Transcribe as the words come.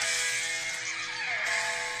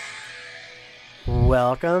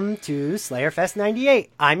Welcome to Slayerfest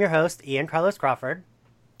 98. I'm your host, Ian Carlos Crawford.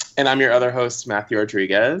 And I'm your other host, Matthew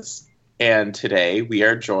Rodriguez. And today we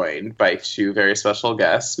are joined by two very special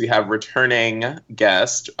guests. We have returning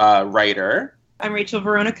guest, writer. I'm Rachel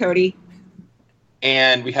Verona Cody.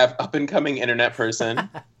 And we have up-and-coming internet person.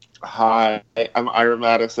 Hi, I'm Ira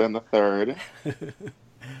Madison III.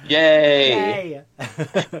 Yay!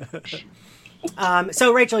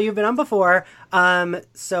 So, Rachel, you've been on before,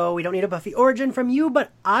 so we don't need a Buffy origin from you,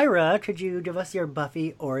 but Ira, could you give us your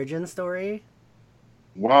Buffy origin story?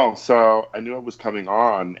 Well, so I knew it was coming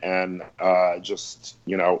on and just,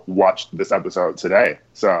 watched this episode today.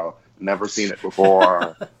 So, never seen it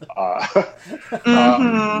before.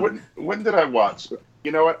 When did I watch?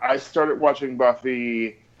 You know what? I started watching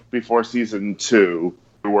Buffy before season 2.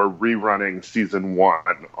 We were rerunning season 1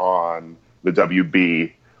 on the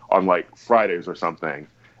WB on like Fridays or something.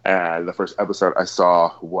 And the first episode I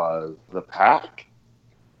saw was The Pack.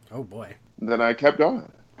 Oh boy. Then I kept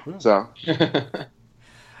going. So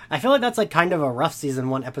I feel like that's like kind of a rough season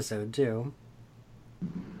 1 episode too.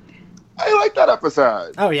 I like that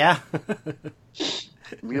episode. Oh yeah.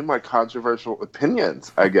 Me and my controversial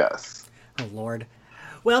opinions, I guess. Oh Lord.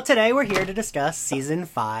 Well, today we're here to discuss season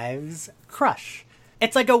 5's Crush.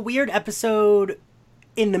 It's like a weird episode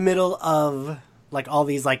in the middle of like all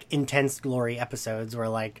these like intense Glory episodes where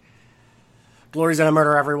like Glory's gonna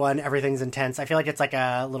murder everyone, everything's intense. I feel like it's like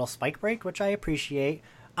a little spike break, which I appreciate.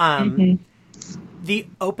 The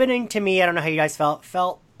opening to me, I don't know how you guys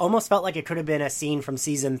almost felt like it could have been a scene from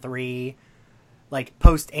season 3, like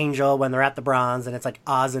post Angel when they're at the Bronze and it's like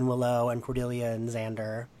Oz and Willow and Cordelia and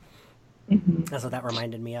Xander. That's what that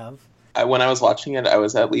reminded me of. When I was watching it, I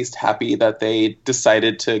was at least happy that they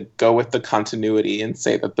decided to go with the continuity and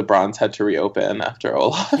say that the Bronze had to reopen after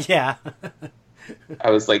Olaf. Yeah.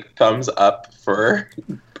 I was like, thumbs up for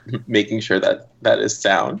making sure that that is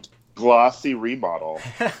sound. Glossy remodel.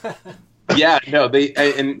 Yeah, no,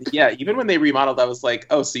 even when they remodeled, I was like,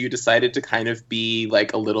 oh, so you decided to kind of be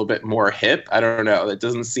like a little bit more hip? I don't know. That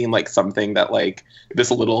doesn't seem like something that like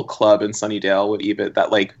this little club in Sunnydale would even,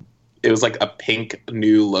 that like, it was like a pink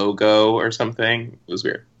new logo or something. It was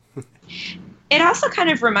weird. It also kind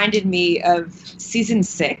of reminded me of season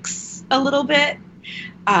 6 a little bit,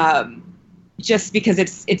 just because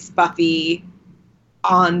it's Buffy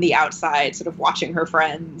on the outside, sort of watching her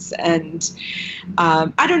friends, and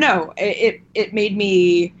I don't know. It made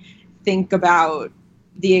me think about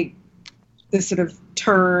the sort of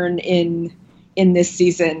turn in this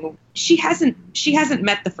season. She hasn't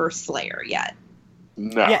met the first Slayer yet.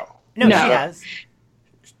 No. Yeah. No, she has.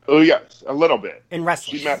 Oh, yes, a little bit. In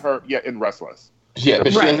Restless. She met her, in Restless. Yeah,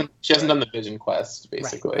 but she hasn't done the Vision Quest,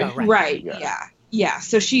 basically. Right. Right. Yeah.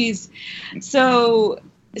 So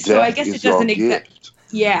I guess it doesn't exactly.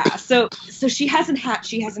 Yeah. So she hasn't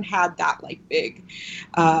had that like big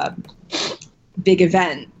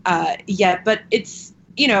event yet, but it's,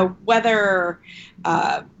 whether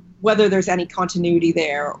there's any continuity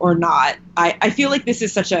there or not, I feel like this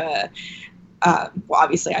is such a,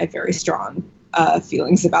 obviously I have very strong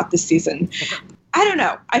feelings about this season. I don't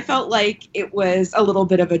know. I felt like it was a little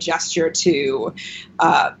bit of a gesture to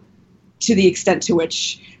the extent to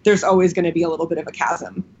which there's always going to be a little bit of a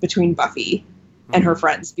chasm between Buffy and her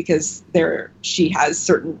friends, because she has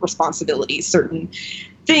certain responsibilities, certain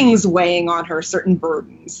things weighing on her, certain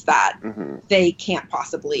burdens that they can't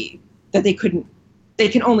possibly, that they can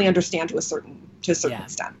only understand to a certain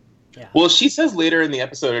extent. Yeah. Well, she says later in the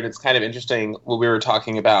episode, and it's kind of interesting what we were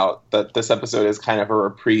talking about, that this episode is kind of a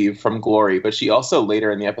reprieve from Glory, but she also later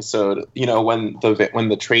in the episode, when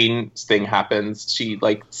the train thing happens, she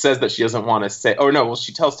like says that she doesn't want to say,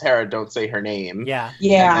 she tells Tara, don't say her name. Yeah.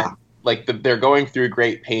 Yeah. They're going through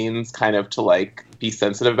great pains kind of to like be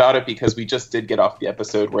sensitive about it, because we just did get off the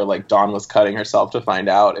episode where like Dawn was cutting herself to find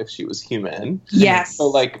out if she was human. Yes. So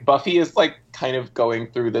like Buffy is like kind of going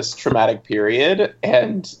through this traumatic period,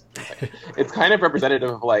 and it's kind of representative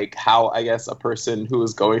of like how I guess a person who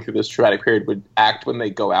is going through this traumatic period would act when they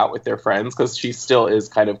go out with their friends, because she still is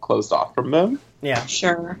kind of closed off from them. Yeah.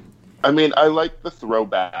 Sure. I mean, I like the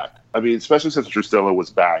throwback. I mean, especially since Drusilla was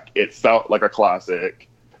back, it felt like a classic.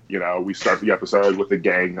 We start the episode with the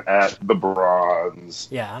gang at the Bronze.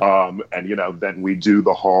 Yeah. And, then we do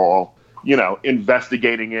the whole,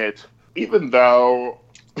 investigating it. Even though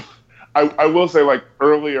I will say, like,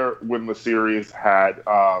 earlier when the series had,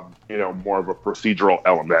 more of a procedural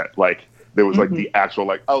element, like, there was, like, the actual,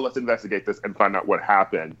 like, oh, let's investigate this and find out what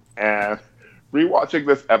happened. And rewatching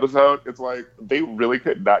this episode, it's like they really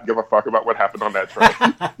could not give a fuck about what happened on that train.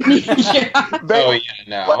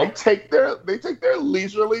 Yeah. They take their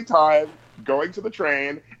leisurely time going to the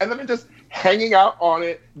train, and then just hanging out on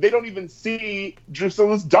it. They don't even see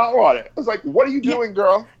Drusilla's doll on it. I was like, what are you doing,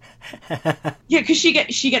 girl? Yeah, because she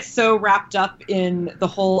gets so wrapped up in the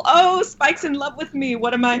whole, oh, Spike's in love with me.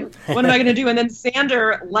 What am I gonna do? And then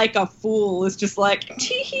Xander, like a fool, is just like,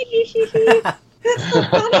 tee hee hee hee hee. That's so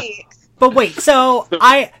funny. But wait, so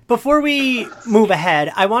before we move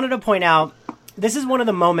ahead, I wanted to point out this is one of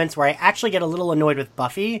the moments where I actually get a little annoyed with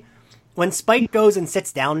Buffy when Spike goes and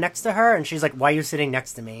sits down next to her, and she's like, "Why are you sitting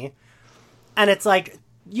next to me?" And it's like,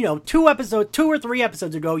 2 or 3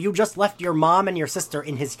 episodes ago, you just left your mom and your sister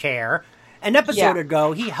in his care. An episode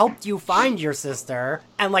ago, he helped you find your sister,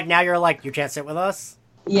 and like now you're like, you can't sit with us?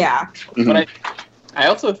 Yeah. But I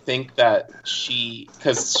also think that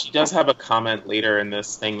because she does have a comment later in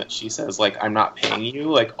this thing that she says, like, I'm not paying you.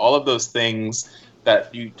 Like, all of those things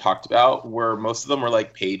that you talked about most of them were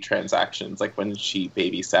like paid transactions, like when he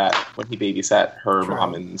babysat her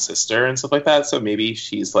mom and sister and stuff like that. So maybe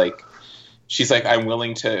she's like, I'm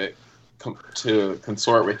willing to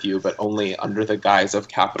consort with you, but only under the guise of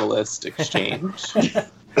capitalist exchange.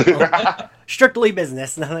 Strictly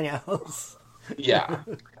business, nothing else. Yeah.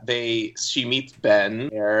 She meets Ben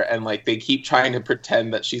there, and like they keep trying to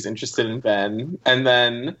pretend that she's interested in Ben, and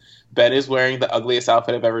then Ben is wearing the ugliest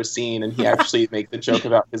outfit I've ever seen, and he actually makes the joke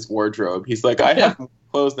about his wardrobe. He's like, I have more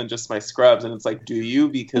clothes than just my scrubs, and it's like, do you?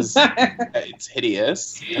 Because it's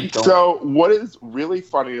hideous. So what is really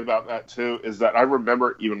funny about that too is that I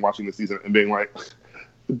remember even watching the season and being like,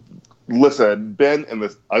 listen, Ben in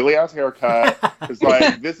this ugly ass haircut is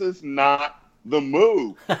like, this is not the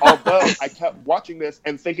move. Although I kept watching this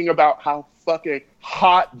and thinking about how fucking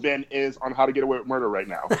hot Ben is on How to Get Away with Murder right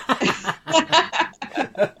now.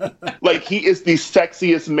 Like, he is the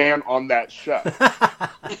sexiest man on that show.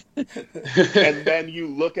 And then you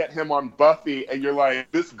look at him on Buffy and you're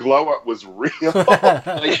like, this glow up was real.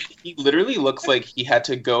 Like, he literally looks like he had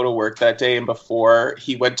to go to work that day, and before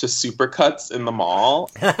he went to Supercuts in the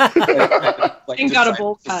mall and got a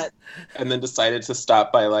bowl cut, and then decided to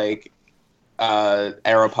stop by like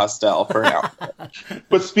Aeropostale for an outfit.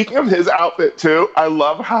 But speaking of his outfit too, I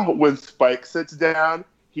love how when Spike sits down,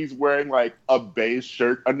 he's wearing like a beige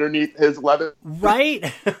shirt underneath his leather.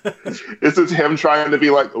 Right? This is him trying to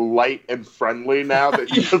be like light and friendly now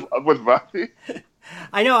that he's in love with Buffy.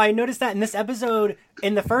 I know, I noticed that in this episode,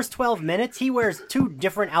 in the first 12 minutes, he wears 2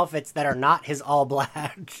 different outfits that are not his all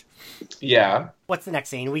black. Yeah. What's the next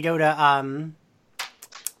scene? We go to,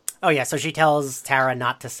 oh yeah, so she tells Tara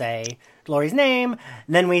not to say Glory's name,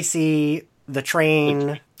 and then we see the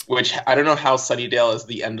train. Which, I don't know how Sunnydale is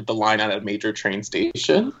the end of the line at a major train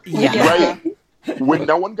station. Yeah. Right. When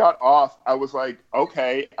no one got off, I was like,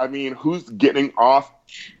 okay, I mean, who's getting off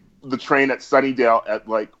the train at Sunnydale at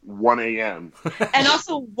like 1 a.m.? And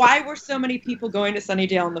also, why were so many people going to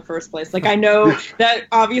Sunnydale in the first place? Like, I know that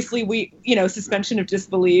obviously suspension of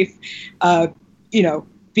disbelief,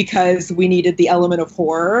 because we needed the element of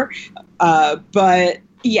horror. But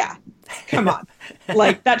yeah, come on.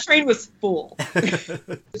 Like, that train was full.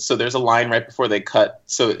 So there's a line right before they cut.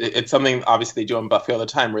 So it's something obviously they do on Buffy all the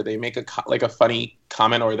time, where they make a funny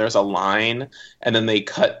comment, or there's a line, and then they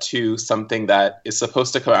cut to something that is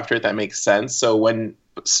supposed to come after it that makes sense. So when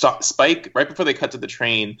Spike, right before they cut to the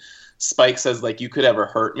train, Spike says, like, you could ever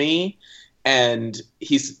hurt me. And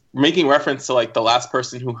he's making reference to, like, the last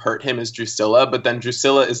person who hurt him is Drusilla, but then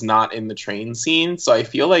Drusilla is not in the train scene. So I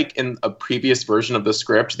feel like in a previous version of the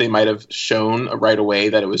script, they might have shown right away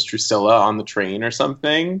that it was Drusilla on the train or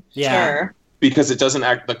something. Yeah. Sure. Because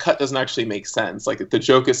the cut doesn't actually make sense. Like, the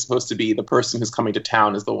joke is supposed to be the person who's coming to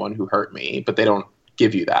town is the one who hurt me, but they don't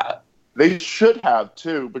give you that. They should have,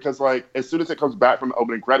 too, because, like, as soon as it comes back from the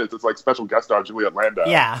opening credits, it's like special guest star Julia Landa.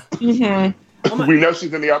 Yeah. Mm-hmm. We know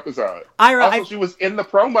she's in the episode. She was in the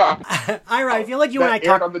promo. Ira, I feel like you and I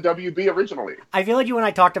talked on the WB originally. I feel like you and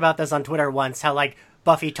I talked about this on Twitter once, how, like,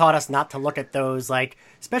 Buffy taught us not to look at those, like,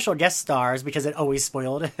 special guest stars because it always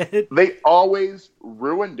spoiled it. They always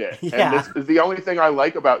ruined it. Yeah. And this is the only thing I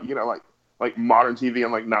like about, like modern TV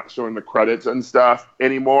and, like, not showing the credits and stuff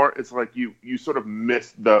anymore. It's like you sort of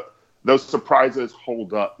miss those surprises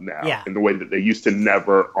hold up now in the way that they used to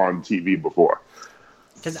never on TV before.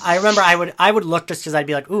 Because I remember I would look just because I'd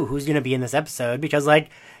be like, ooh, who's going to be in this episode? Because,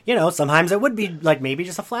 like, sometimes it would be, like, maybe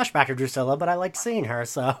just a flashback of Drusilla, but I liked seeing her,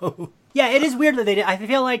 so... Yeah, it is weird that they did. I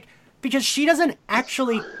feel like, because she doesn't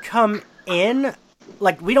actually come in,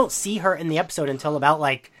 like, we don't see her in the episode until about,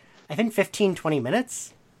 like, I think 15, 20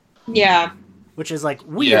 minutes? Yeah. Which is, like,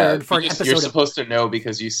 weird for an episode. You're supposed to know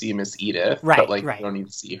because you see Miss Edith, right, but, like, right. You don't need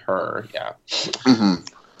to see her, yeah. Mm-hmm.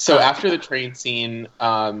 So after the train scene,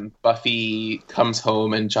 Buffy comes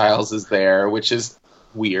home and Giles is there, which is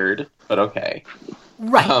weird, but okay.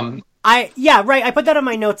 Right. Right. I put that on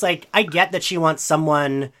my notes. Like, I get that she wants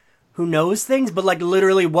someone who knows things, but like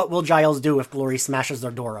literally, what will Giles do if Glory smashes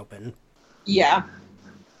their door open? Yeah.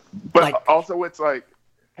 But Like- also, it's like,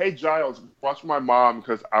 hey, Giles, watch my mom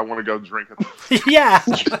because I want to go drink. Yeah.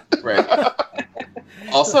 Right.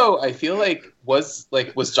 Also, I feel like was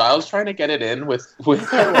Giles trying to get it in with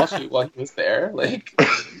her while he was there? Like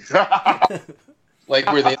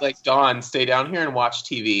were they like, Dawn, stay down here and watch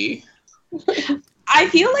TV? I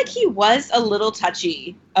feel like he was a little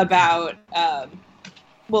touchy about,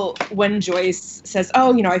 when Joyce says,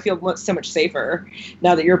 oh, I feel so much safer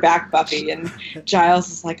now that you're back, Buffy. And Giles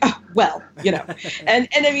is like, oh, well, And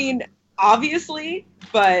I mean, obviously,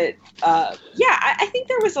 but I think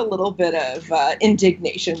there was a little bit of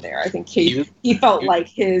indignation there. I think he felt like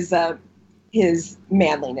his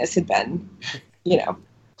manliness had been,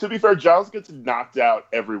 To be fair, Giles gets knocked out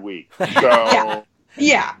every week. So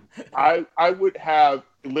Yeah. I would have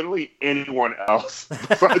literally anyone else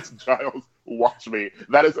besides Giles watch me.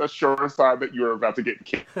 That is a sure sign that you're about to get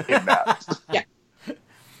kidnapped. Yeah.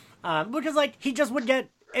 Because like he just would get,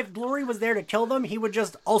 if Glory was there to kill them, he would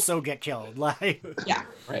just also get killed. Like, Yeah.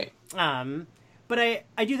 Right. But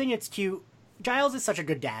I do think it's cute. Giles is such a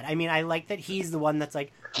good dad. I mean, I like that he's the one that's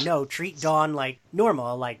like, no, treat Dawn like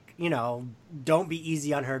normal, like, don't be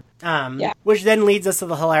easy on her. Which then leads us to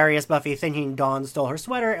the hilarious Buffy thinking Dawn stole her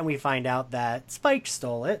sweater, and we find out that Spike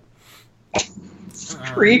stole it. It's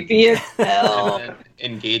creepy as hell. And then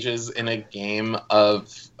engages in a game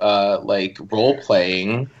of role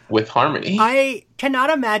playing with Harmony. I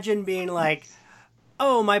cannot imagine being like,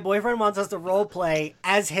 oh, my boyfriend wants us to role play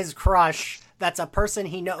as his crush. That's a person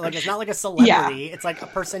he knows. Like, it's not like a celebrity. Yeah. It's like a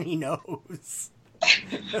person he knows.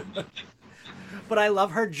 But I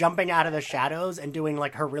love her jumping out of the shadows and doing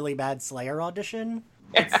like her really bad Slayer audition.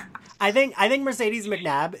 I think Mercedes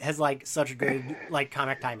McNabb has like such good like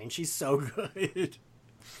comic timing. She's so good.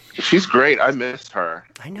 She's great. I missed her.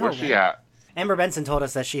 I know. Where's she at? Amber Benson told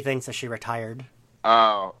us that she thinks that she retired.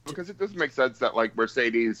 Oh, because it doesn't make sense that like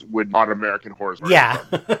Mercedes would on American Horror Story. Yeah.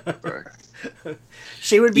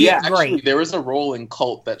 She would be great. Actually, there was a role in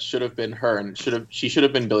Cult that should have been her, and she should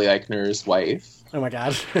have been Billy Eichner's wife. Oh my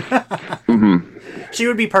god. Mm-hmm. She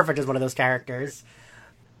would be perfect as one of those characters.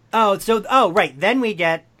 Right. Then we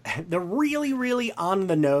get the really, really on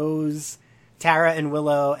the nose Tara and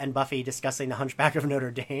Willow and Buffy discussing the Hunchback of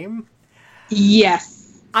Notre Dame.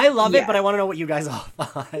 Yes. I love it, but I want to know what you guys all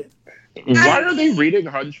thought. Why are they reading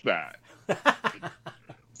Hunchback?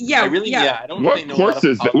 Yeah, I don't what really know course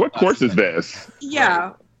is this? What course is this?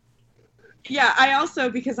 Yeah. Yeah, I also,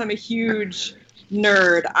 because I'm a huge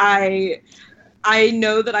nerd, I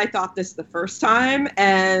know that I thought this the first time,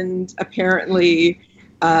 and apparently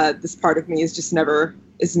this part of me is never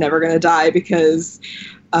going to die, because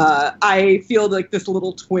I feel like this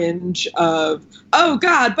little twinge of, oh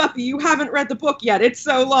God, Buffy, you haven't read the book yet. It's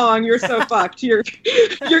so long. You're so fucked. You're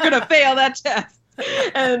going to fail that test.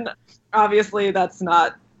 And obviously that's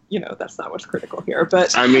not what's critical here.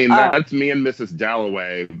 But I mean, that's me and Mrs.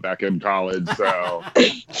 Dalloway back in college. So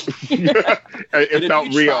it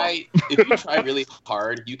felt real. If you try really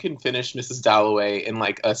hard, you can finish Mrs. Dalloway in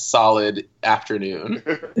like a solid afternoon.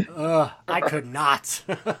 I could not.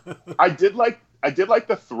 I did like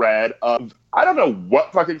the thread of, I don't know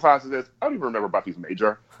what fucking class it is. I don't even remember Buffy's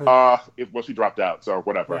major. She dropped out, so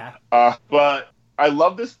whatever. Yeah. But I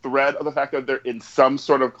love this thread of the fact that they're in some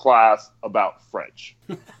sort of class about French.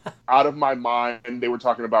 Out of my mind, they were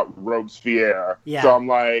talking about Robespierre. Yeah. So I'm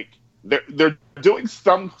like, they're doing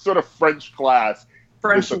some sort of French class.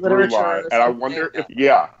 French literature. And I wonder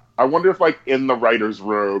if like in the writer's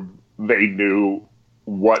room, they knew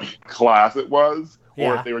what class it was.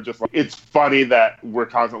 Or if they were just like, it's funny that we're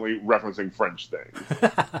constantly referencing French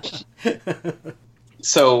things.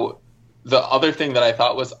 So the other thing that I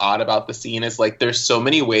thought was odd about the scene is like there's so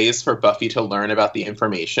many ways for Buffy to learn about the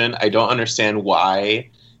information. I don't understand why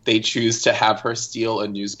they choose to have her steal a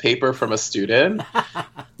newspaper from a student.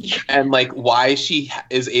 And like why she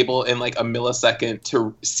is able in like a millisecond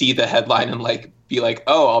to see the headline and like be like,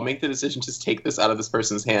 oh, I'll make the decision to take this out of this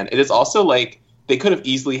person's hand. It is also like they could have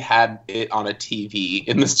easily had it on a TV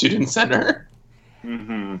in the student center.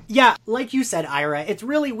 Mm-hmm. Yeah, like you said, Ira, it's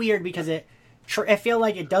really weird because I feel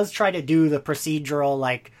like it does try to do the procedural,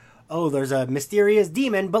 like, oh, there's a mysterious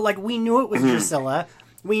demon, but like we knew it was Drusilla,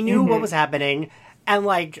 we knew what was happening, and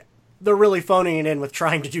like they're really phoning it in with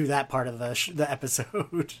trying to do that part of the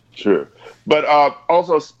episode. Sure, but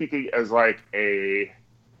also speaking as like a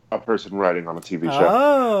person writing on a TV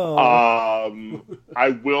show, I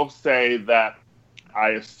will say that I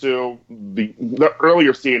assume the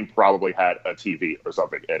earlier scene probably had a TV or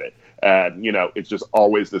something in it. And, it's just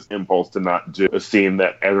always this impulse to not do a scene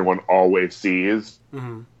that everyone always sees.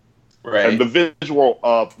 Mm-hmm. Right. And the visual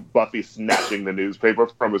of Buffy snatching the newspaper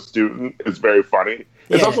from a student is very funny.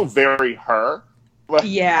 It's also very her. Like,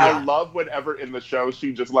 Yeah. I love whenever in the show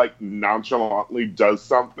she just nonchalantly does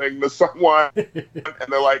something to someone and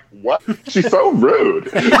they're like, what? She's so rude.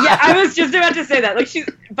 Yeah, I was just about to say that.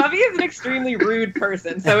 Buffy is an extremely rude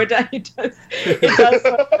person, so it does fit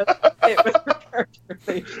with her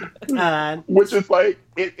characterization. Which is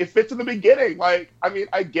it fits in the beginning. I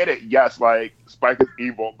get it. Yes, Spike is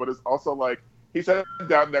evil, but it's also he sat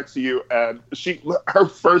down next to you, and her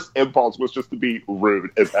first impulse was just to be rude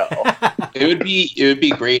as hell. It would be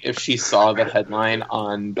great if she saw the headline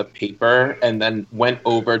on the paper and then went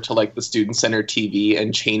over to the student center TV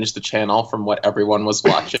and changed the channel from what everyone was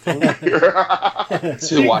watching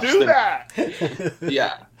to watch that.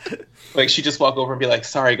 Yeah. She just walk over and be like,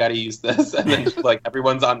 sorry, gotta use this. And then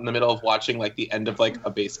everyone's in the middle of watching the end of a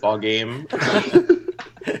baseball game.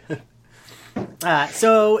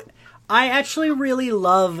 So I actually really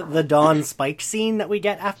love the Dawn Spike scene that we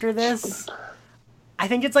get after this. I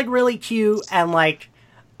think it's really cute and I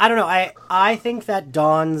don't know, I think that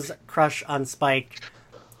Dawn's crush on Spike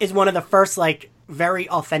is one of the first very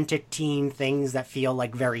authentic teen things that feel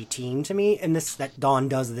very teen to me in this that Dawn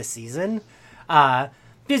does this season.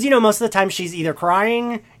 Because most of the time she's either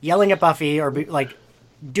crying, yelling at Buffy, or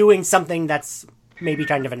doing something that's maybe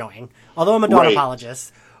kind of annoying. Although I'm a Dawn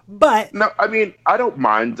apologist. But no, I don't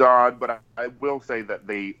mind Dawn, but I will say that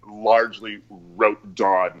they largely wrote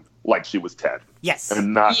Dawn like she was 10. Yes.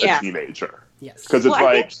 And not a teenager. Yes. Because it's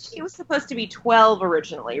I think she was supposed to be 12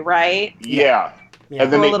 originally, right? Yeah.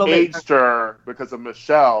 And then they aged her because of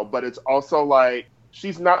Michelle, but it's also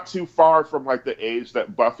she's not too far from the age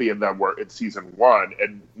that Buffy and them were in season 1,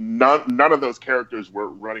 and none of those characters were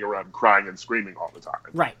running around crying and screaming all the time.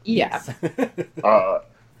 Right. Yeah.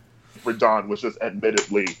 For Dawn was just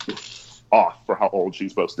admittedly off for how old she's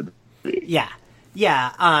supposed to be. Yeah.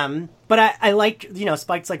 Yeah. But I like,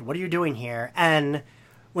 Spike's what are you doing here? And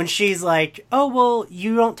when she's oh, well,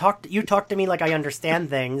 you talk to me like I understand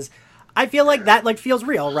things. I feel that feels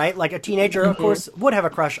real, right? A teenager, of course, would have a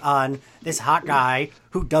crush on this hot guy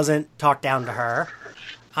who doesn't talk down to her.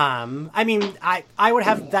 I would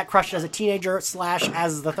have that crush as a teenager /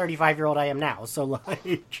 as the 35-year-old I am now. So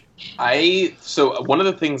So one of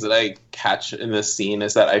the things that I catch in this scene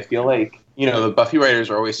is that I feel the Buffy writers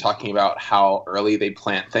are always talking about how early they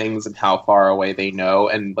plant things and how far away they know.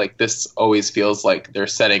 And this always feels like they're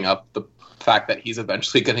setting up the fact that he's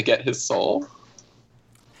eventually going to get his soul.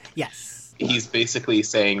 Yes. He's basically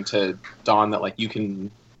saying to Dawn that you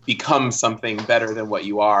can become something better than what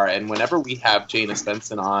you are. And whenever we have Jaina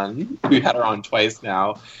Svensson on, we've had her on twice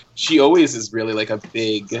now, she always is really a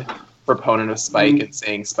big proponent of Spike and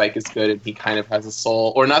saying Spike is good and he kind of has a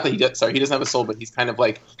soul. Or not that he doesn't have a soul, but he's kind of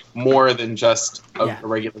more than just a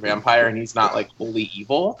regular vampire, and he's not wholly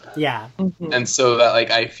evil. Yeah. Mm-hmm. And so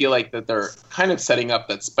that I feel that they're kind of setting up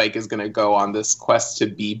that Spike is going to go on this quest to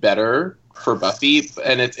be better for Buffy.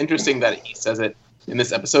 And it's interesting that he says it in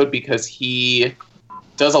this episode because he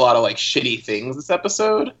does a lot of shitty things this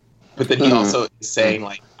episode, but then he also is saying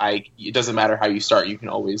it doesn't matter how you start, you can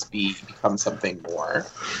always become something more.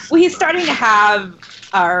 Well, he's starting to have,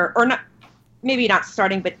 or not, maybe not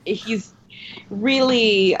starting, but he's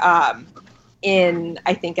really in,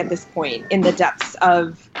 I think at this point, in the depths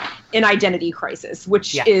of an identity crisis,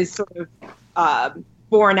 which is sort of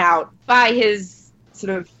borne out by his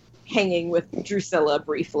sort of hanging with Drusilla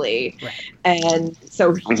briefly. Right. And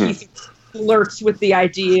so he flirts with the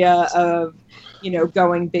idea of,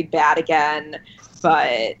 going big bad again,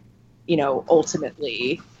 but,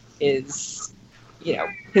 ultimately is,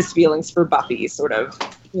 his feelings for Buffy sort of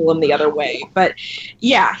pull him the other way. But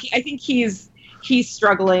yeah, I think he's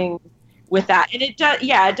struggling with that. And it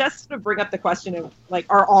does sort of bring up the question of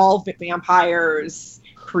are all vampires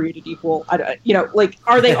created equal?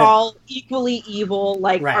 Are they all equally evil?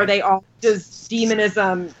 Are they all, does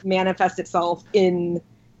demonism manifest itself in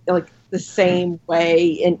the same way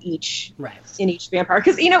in each vampire?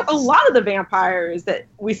 Because a lot of the vampires that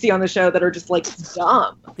we see on the show that are just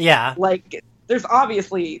dumb. Yeah. There's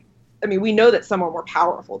obviously, we know that some are more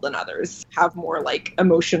powerful than others, have more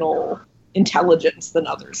emotional intelligence than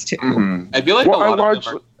others too. Mm-hmm. I feel a lot of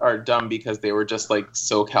them are dumb because they were just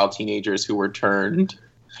SoCal teenagers who were turned.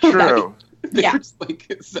 True. They're just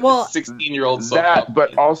 16-year-old SoCal.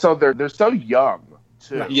 But also they're so young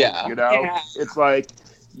too. Yeah. It's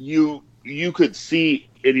you could see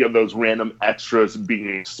any of those random extras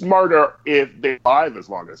being smarter if they live as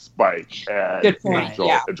long as Spike and Good point, Angel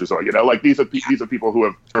yeah. and Giselle. You know, like these are people who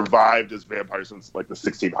have survived as vampires since like the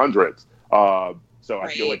 1600s. So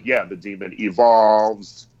I feel like, yeah, the demon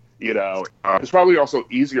evolves. You know, it's probably also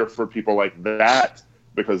easier for people like that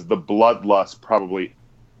because the bloodlust probably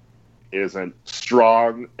isn't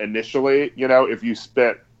strong initially. You know, if you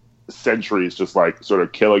spent centuries just like sort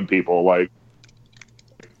of killing people, like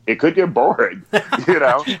it could get boring. You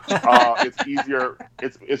know, it's easier.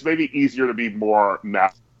 It's maybe easier to be more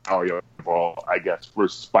malleable, I guess, for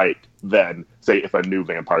Spike than say if a new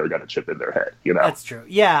vampire got a chip in their head. You know, That's true.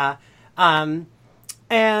 Yeah.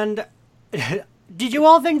 And did you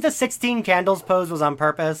all think the 16 candles pose was on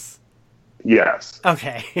purpose? yes,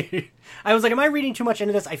 Okay. I was like, am I reading too much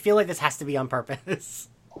into this? I feel like this has to be on purpose.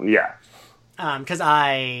 yeah. Because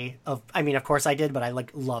I mean, of course I did, but I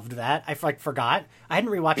like loved that. I like forgot. I hadn't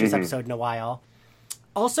rewatched this episode in a while.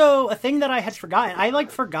 Also, a thing that I had forgotten. I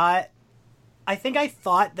forgot. I think I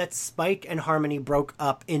thought that Spike and Harmony broke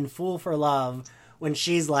up in Fool for Love when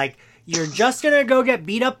she's like, "You're just gonna go get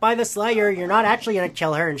beat up by the Slayer. You're not actually gonna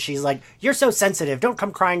kill her." And she's like, "You're so sensitive. Don't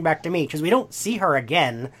come crying back to me." Because we don't see her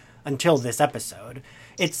again until this episode.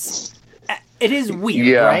 It is weird,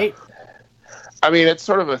 Yeah. right? I mean, it's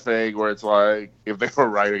sort of a thing where it's like, if they were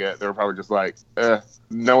writing it, they were probably just like,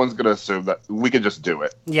 no one's going to assume that we can just do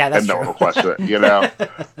it. Yeah, that's and no true. one will question it, you know?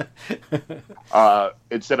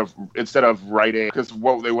 Instead of writing, because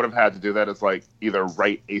what they would have had to do that is like either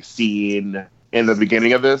write a scene in the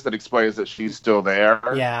beginning of this that explains that she's still there,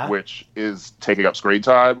 Yeah. which is taking up screen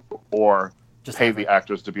time, or Just pay have the it.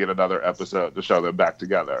 actors to be in another episode to show them back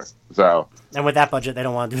together. So And with that budget, they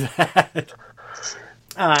don't want to do that.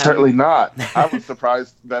 certainly not. I was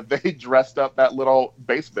surprised that they dressed up that little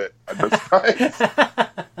basement at this time.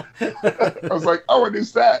 I was like, oh, a new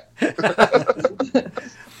set.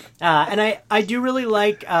 And I do really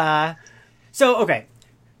like, so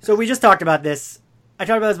we just talked about this. I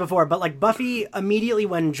talked about this before, but like Buffy, immediately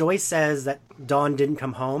when Joyce says that Dawn didn't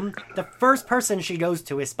come home, the first person she goes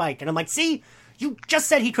to is Spike. And I'm like, see, you just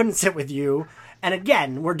said he couldn't sit with you. And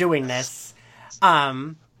again, we're doing this.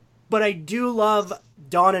 But I do love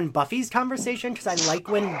Dawn and Buffy's conversation because I like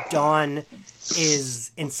when Dawn is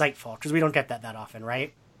insightful because we don't get that often,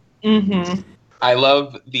 right? Mm-hmm. I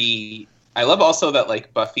love also that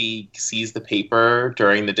like Buffy sees the paper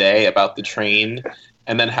during the day about the train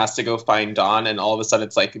and then has to go find Dawn, and all of a sudden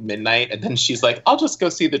it's like midnight, and then she's like, I'll just go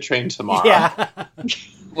see the train tomorrow. Yeah.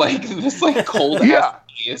 Like this like cold Yeah.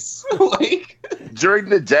 ass face. Like During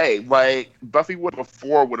the day, like Buffy would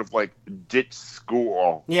have like ditched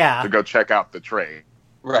school Yeah. to go check out the train.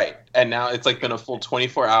 right. And now it's like been a full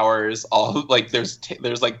 24 hours. All like there's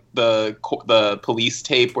like the police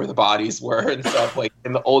tape where the bodies were and stuff. Like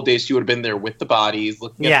in the old days, she would have been there with the bodies,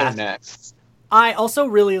 looking Yeah. at their necks. I also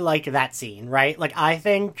really like that scene, right? Like, I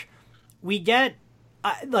think we get,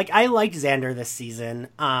 I like Xander this season.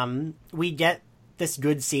 We get this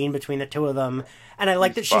good scene between the two of them, and I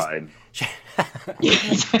like He's that fine.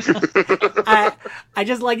 I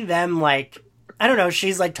just like them, like, I don't know,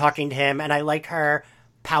 she's like talking to him, and I like her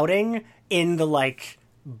pouting in the like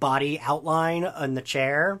body outline on the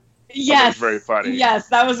chair. Yes. was very funny. Yes,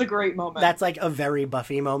 that was a great moment. That's like a very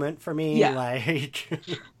Buffy moment for me. Yeah. Like,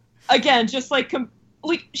 Again, just like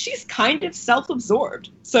she's kind of self-absorbed.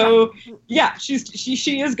 So yeah, she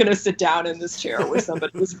is gonna sit down in this chair where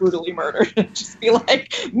somebody was brutally murdered and just be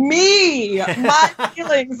like, me, my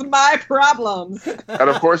feelings, my problems. And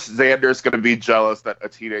of course, Xander's going to be jealous that a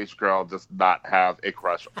teenage girl does not have a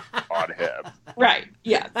crush on him. Right.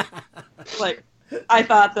 Yeah. Like, I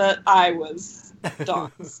thought that I was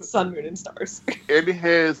Dawn's Sun, Moon, and Stars. In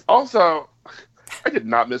his also, I did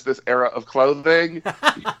not miss this era of clothing.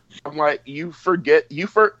 I'm like, you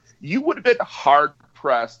would have been hard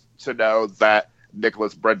pressed to know that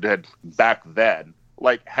Nicholas Brendan back then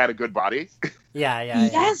like had a good body yeah.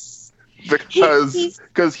 Yes.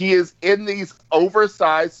 because he is in these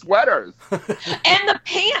oversized sweaters. And the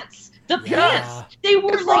pants. The Yeah. pants. They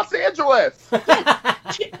were It's like, Los Angeles.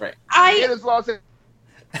 Right. It is Los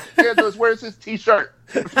Angeles. Where's his t-shirt?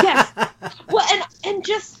 yes. Well, and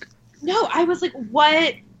just no, I was like,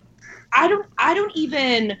 what? I don't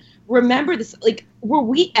even remember this. Like, were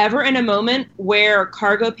we ever in a moment where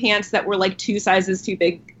cargo pants that were like 2 sizes too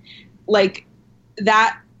big, like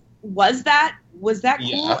that was that cool?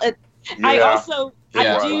 Yeah. I Yeah. also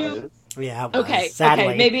Yeah. I do. Yeah. it was, Okay, sadly.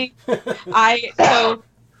 okay, maybe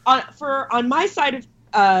on my side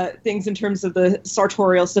of things in terms of the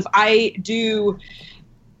sartorial stuff, I do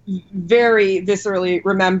very viscerally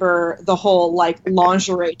remember the whole like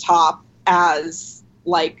lingerie top as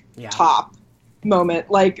like Yeah. top moment.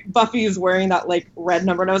 Like Buffy is wearing that like red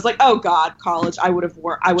number, and I was like, oh god, college. I would have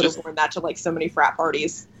worn that to like so many frat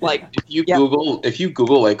parties. Like If you yeah.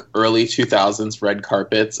 Google like early 2000s red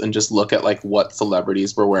carpets and just look at like what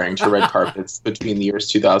celebrities were wearing to red carpets between the years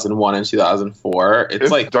 2001 and 2004, it's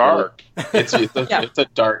like dark. It's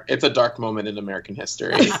a dark moment in American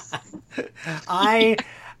history. I,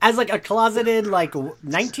 as like a closeted like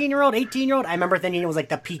 19-year-old, 18-year-old, I remember thinking it was like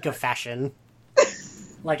the peak of fashion.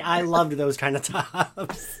 Like, I loved those kind of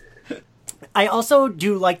tops. I also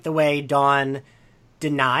do like the way Dawn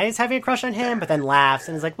denies having a crush on him, but then laughs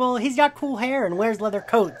and is like, well, he's got cool hair and wears leather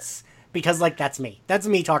coats. Because, like, that's me. That's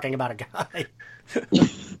me talking about a guy.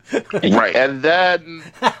 Right. And then,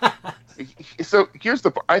 so here's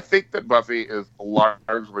I think that Buffy is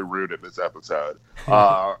largely rude in this episode.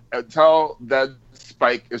 Until then,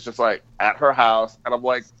 Spike is just like at her house, and I'm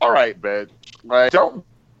like, all right, bitch. Like, don't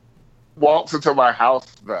waltz into my house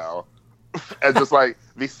though, and just like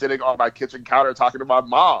be sitting on my kitchen counter talking to my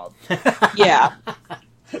mom. Yeah.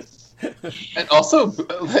 And also,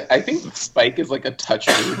 I think Spike is like a touch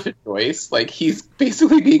rude to Joyce. Like, he's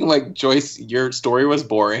basically being like, Joyce, your story was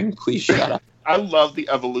boring. Please shut up. I love the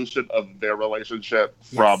evolution of their relationship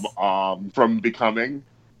from becoming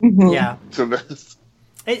Mhm. Yeah. to this.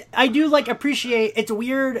 I do, like, appreciate... It's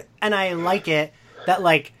weird, and I like it, that,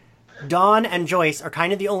 like, Dawn and Joyce are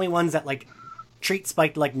kind of the only ones that, like, treat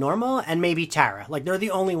Spike like normal, and maybe Tara. Like, they're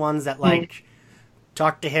the only ones that, like,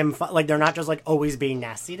 talk to him... Like, they're not just, like, always being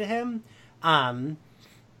nasty to him.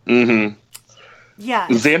 Mm-hmm. Yeah.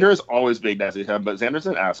 Xander is always being nasty to him, but Xander's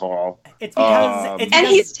an asshole. It's because... And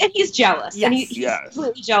he's jealous. Yes. And he's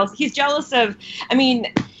completely jealous. He's jealous of, I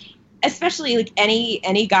mean, especially like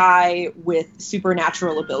any guy with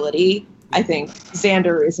supernatural ability. I think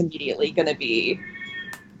Xander is immediately going to be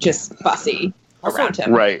just fussy around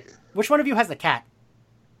him. Right. Which one of you has the cat?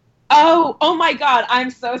 Oh my God! I'm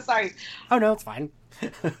so sorry, Oh, no, it's fine.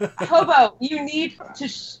 Hobo. You need to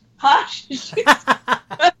hush.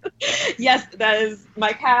 Yes, that is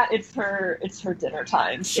my cat. It's her dinner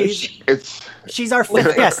time. So She's our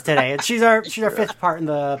fifth guest today. She's our fifth part in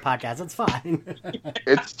the podcast. It's fine.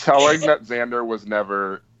 It's telling that Xander was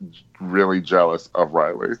never really jealous of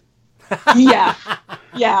Riley. yeah.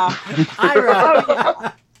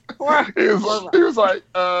 Ira. He was like,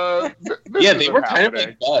 this Yeah, they isn't were kind of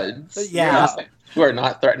happening. like buds. Yeah. Who are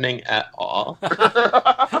not threatening at all.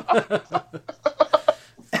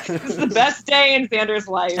 It's the best day in Xander's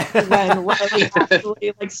life when Riley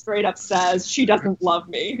actually like straight up says she doesn't love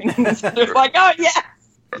me. And Xander's like, oh yes.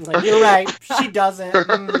 Like, you're right. She doesn't.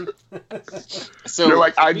 So You're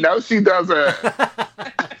like, I know she doesn't.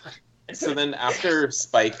 So then after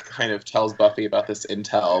Spike kind of tells Buffy about this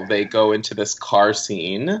intel, they go into this car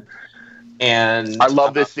scene. And I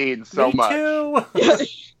love this scene so Me much. too.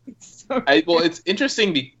 It's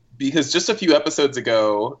interesting because just a few episodes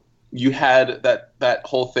ago, you had that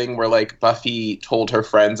whole thing where like Buffy told her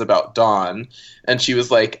friends about Dawn, and she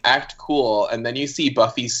was like, act cool. And then you see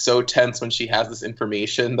Buffy so tense when she has this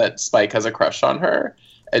information that Spike has a crush on her,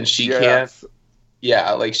 and she can't.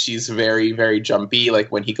 Yeah, like she's very, very jumpy.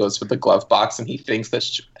 Like when he goes for the glove box and he thinks that,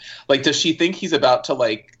 does she think he's about to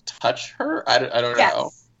like touch her? I don't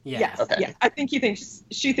know. Yeah. Yes. Okay. Yeah. I think she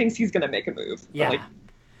thinks he's gonna make a move. Yeah. Like,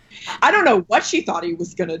 I don't know what she thought he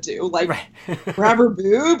was gonna do. Like Right. grab her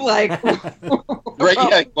boob. Like Right?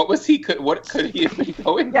 Yeah. What could he have been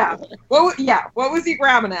going? Yeah. for? What was he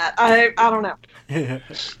grabbing at? I don't know.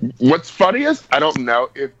 What's funny is I don't know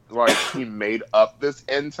if like he made up this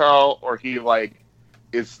intel or he like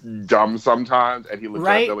is dumb sometimes and he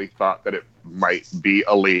legitimately thought that it might be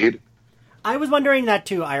a lead. I was wondering that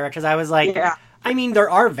too, Ira, because I was like, Yeah. I mean, there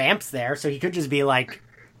are vamps there, so he could just be like,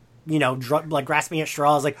 you know, like grasping at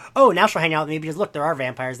straws, like, oh, now she'll hang out with me because look, there are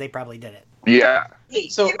vampires. They probably did it. Yeah.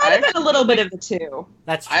 So it might have been a little bit of the two.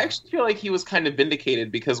 That's true. I actually feel like he was kind of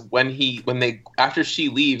vindicated because after she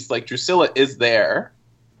leaves, like Drusilla is there.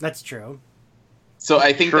 That's true. So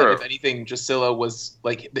I think that True. if anything, Drusilla was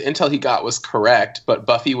like the intel he got was correct, but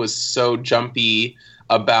Buffy was so jumpy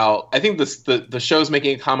about. I think the show's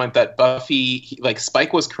making a comment that Buffy, like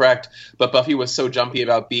Spike was correct, but Buffy was so jumpy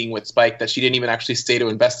about being with Spike that she didn't even actually stay to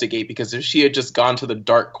investigate because if she had just gone to the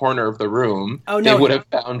dark corner of the room, they would have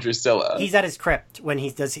found Drusilla. He's at his crypt when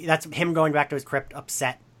he does. That's him going back to his crypt,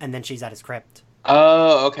 upset, and then she's at his crypt.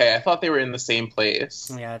 Oh, okay. I thought they were in the same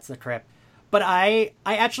place. Yeah, it's the crypt. But I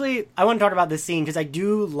want to talk about this scene because I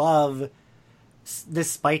do love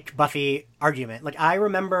this Spike Buffy argument. Like, I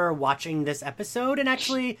remember watching this episode and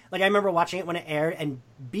actually, like, I remember watching it when it aired and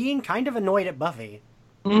being kind of annoyed at Buffy.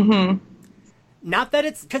 Mm-hmm. Not that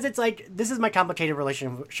it's, because it's like, this is my complicated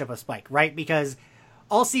relationship with Spike, right? Because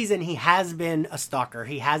all season he has been a stalker.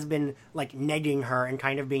 He has been like negging her and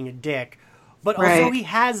kind of being a dick, but also he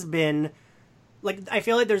has been like, I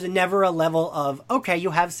feel like there's never a level of, okay,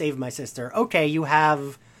 you have saved my sister. Okay, you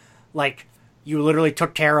have like, you literally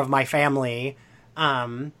took care of my family.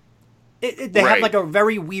 They have like a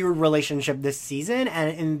very weird relationship this season,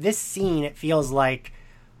 and in this scene it feels like,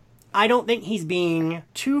 I don't think he's being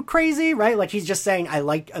too crazy, right? Like, he's just saying, I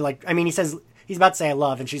mean, he says, he's about to say I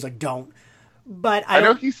love, and she's like, don't. But I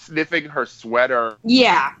know he's sniffing her sweater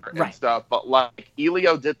and stuff, but like,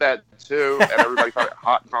 Elio did that too, and everybody found it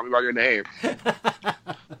hot and called me by your name.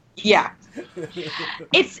 Yeah.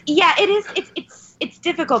 It's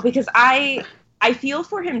difficult because I feel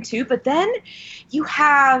for him too, but then you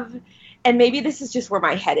have, and maybe this is just where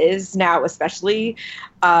my head is now, especially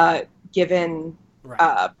given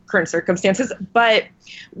current circumstances, but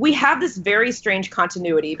we have this very strange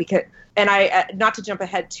continuity because, and I not to jump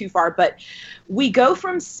ahead too far, but we go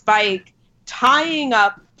from Spike tying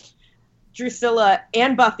up Drusilla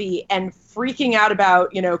and Buffy and freaking out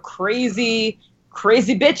about, crazy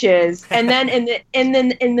bitches, and then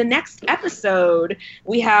in the next episode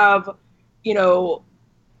we have,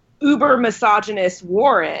 uber misogynist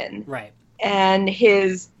Warren, right, and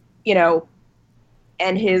his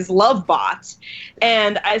love bot,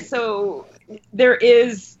 and so there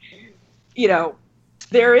is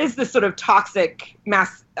this sort of toxic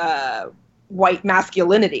white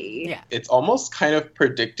masculinity. Yeah, it's almost kind of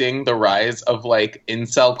predicting the rise of like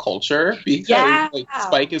incel culture, because like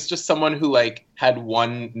Spike is just someone who like had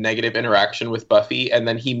one negative interaction with Buffy, and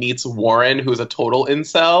then he meets Warren, who's a total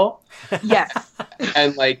incel. Yes,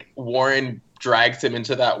 and like Warren drags him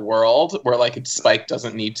into that world where like Spike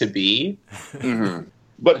doesn't need to be. Mm-hmm.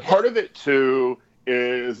 But part of it too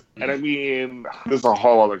is, and I mean, this is a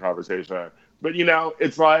whole other conversation, but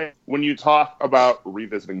it's like when you talk about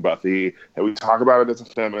revisiting Buffy, and we talk about it as a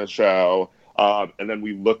feminist show, and then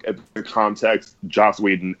we look at the context, Joss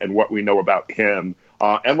Whedon, and what we know about him,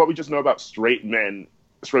 and what we just know about straight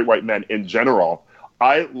white men in general,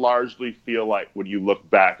 I largely feel like when you look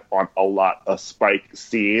back on a lot of Spike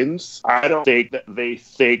scenes, I don't think that they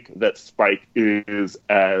think that Spike is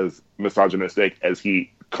as misogynistic as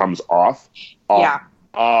he comes off.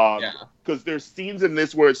 Because there's scenes in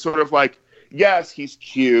this where it's sort of like, yes, he's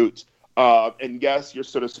cute, and yes, you're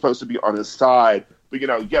sort of supposed to be on his side, but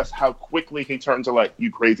yes, how quickly he turns to like, you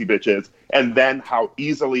crazy bitches, and then how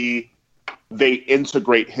easily they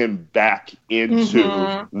integrate him back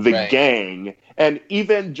into the gang. And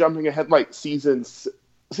even jumping ahead, like season 6,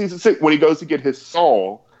 when he goes to get his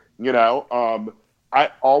soul, I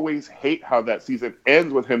always hate how that season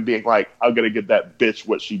ends with him being like, I'm going to get that bitch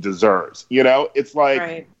what she deserves. It's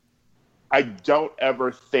like, I don't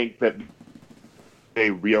ever think that they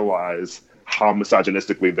realize how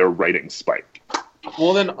misogynistically they're writing Spike.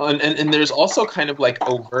 Well, then, and there's also kind of like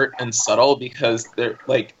overt and subtle, because they're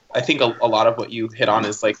like, I think a lot of what you hit on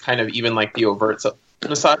is like kind of even like the overt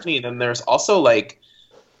misogyny. And then there's also like,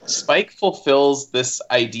 Spike fulfills this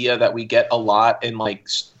idea that we get a lot in like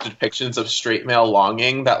depictions of straight male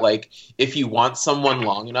longing, that like if you want someone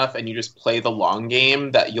long enough and you just play the long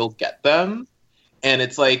game, that you'll get them. And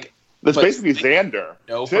it's like, that's basically Xander.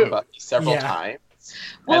 No, from Buffy several times.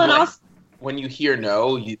 Well, and also, when you hear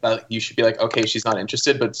no, you should be like, okay, she's not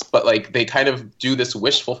interested. But like they kind of do this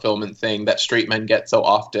wish fulfillment thing that straight men get so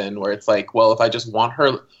often, where it's like, well, if I just want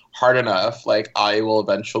her hard enough, like I will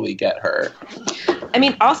eventually get her. I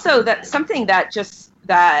mean, also that something that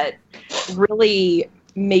really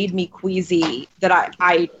made me queasy, that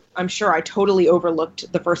I'm sure I totally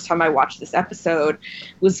overlooked the first time I watched this episode,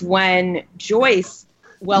 was when Joyce,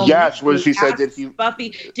 when she said, "Did he,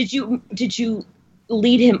 Buffy? Did you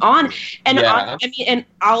lead him on?" And that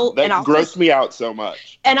grossed me out so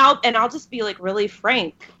much. And I'll just be like really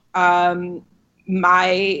frank. The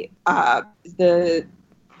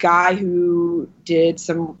guy who did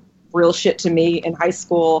some real shit to me in high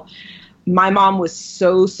school, my mom was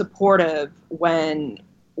so supportive when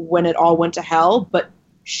it all went to hell, but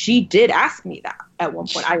she did ask me that at one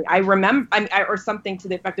point. I remember, or something to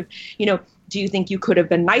the effect of, do you think you could have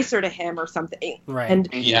been nicer to him or something? Right.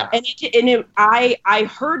 I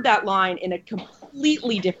heard that line in a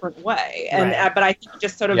completely different way, but I think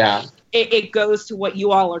just sort of it goes to what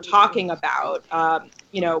you all are talking about.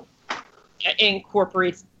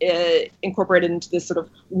 Incorporated into this sort of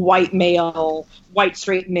white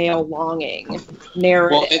straight male longing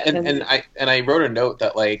narrative. Well, and I wrote a note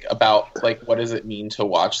that like about like what does it mean to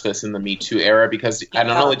watch this in the Me Too era, because not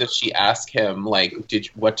only did she ask him like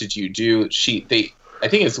what did you do, I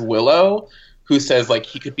think it's Willow who says like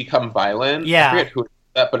he could become violent. Yeah. I forget who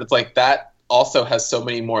that, but it's like that also has so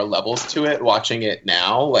many more levels to it watching it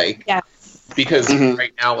now, like Yes. because Mhm.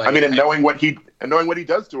 right now, like I mean, and knowing what he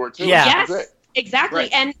does to her too. Yeah. Yes, That's it. exactly.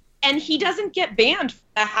 Right. And he doesn't get banned from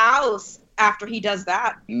the house after he does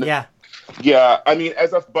that. Yeah. Yeah, I mean,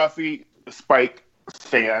 as a Buffy Spike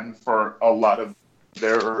fan for a lot of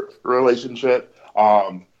their relationship,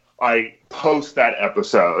 I post that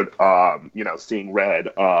episode, seeing Red,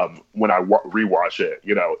 when I rewatch it,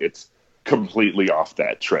 it's completely off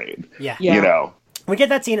that train. Yeah. Yeah. We get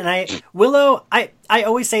that scene, and Willow, I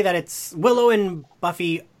always say that it's Willow and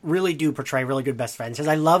Buffy really do portray really good best friends, because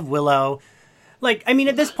I love Willow. Like, I mean,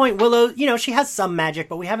 at this point, Willow, she has some magic,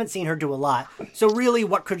 but we haven't seen her do a lot. So really,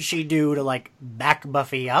 what could she do to, like, back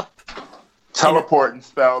Buffy up? Teleport and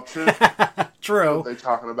spell too. True. They're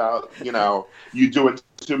talking about, you doing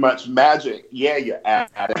too much magic. Yeah, you add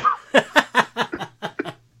it.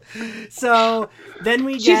 So then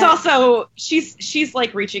we get... She's also she's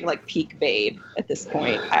like reaching like peak babe at this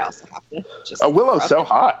point. I also have to just Willow's so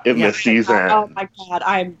hot in this season. Oh my god,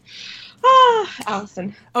 I'm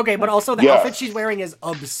Allison. Okay, but also the Yeah. outfit she's wearing is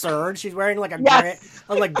absurd. She's wearing like a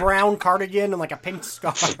brown cardigan and like a pink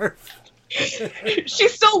scarf.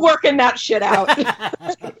 She's still working that shit out. They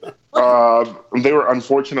were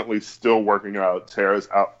unfortunately still working out Tara's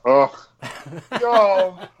out. Ugh.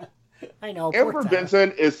 Yo. I know. poor Amber Tara.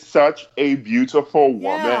 Benson is such a beautiful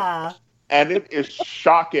woman. Yeah. And it is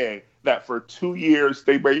shocking that for 2 years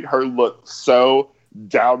they made her look so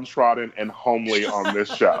downtrodden and homely on this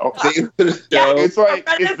show. It's like,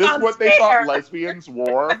 is this what they thought lesbians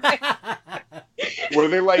wore? Were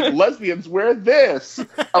they like, lesbians wear this?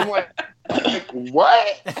 I'm like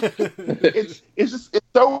what? It's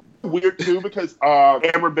so weird too, because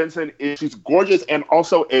Amber Benson she's gorgeous and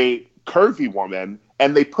also a curvy woman,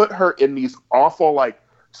 and they put her in these awful like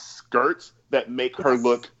skirts that make her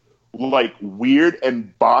look like weird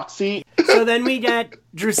and boxy. So then we get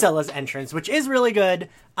Drusilla's entrance, which is really good.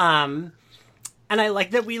 And I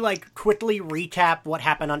like that we like quickly recap what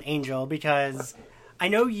happened on Angel, because I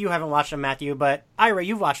know you haven't watched them, Matthew, but Ira,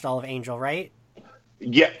 you've watched all of Angel, right?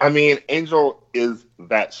 Yeah, I mean, Angel is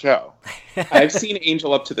that show. I've seen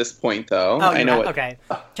Angel up to this point, though. Oh, I know. okay.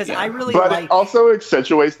 Because Yeah. I really But like... it also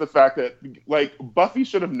accentuates the fact that, like, Buffy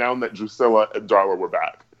should have known that Drusilla and Darla were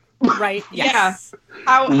back. Right? Yes.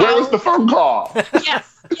 Where was the phone call?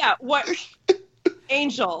 Yes. Yeah. What?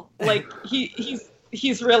 Angel. Like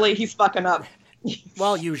he's fucking up.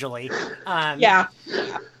 Well, usually. Yeah.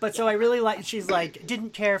 But so I really like, she's like,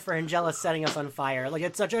 didn't care for Angela setting us on fire. Like,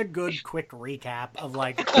 it's such a good, quick recap of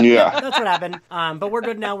like, Yeah. that's what happened. But we're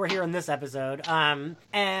good now. We're here in this episode.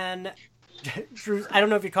 And I don't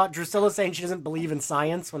know if you caught Drusilla saying she doesn't believe in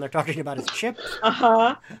science when they're talking about his chip.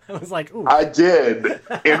 Uh-huh. I was like, ooh. I did.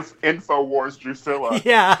 Infowars Drusilla.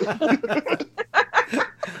 Yeah.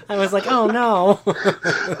 I was like, oh no.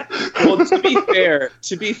 Well,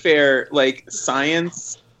 to be fair, like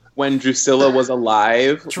science when Drusilla was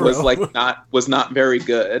alive True. was not very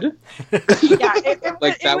good. Yeah.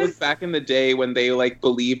 That was back in the day when they like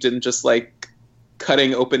believed in just like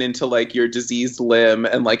cutting open into like your diseased limb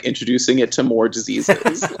and like introducing it to more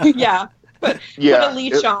diseases. Yeah. Put a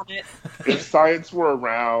leech on it. If science were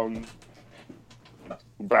around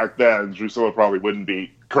back then, Drusilla probably wouldn't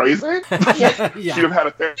be crazy. Yeah. She'd have had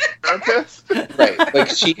a therapist. Right. Like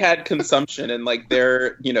she had consumption and like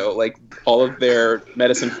their, like all of their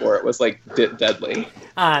medicine for it was like deadly.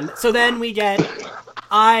 So then we get,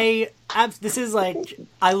 this is like,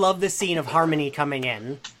 I love this scene of Harmony coming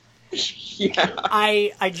in. Yeah.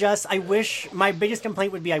 I wish, my biggest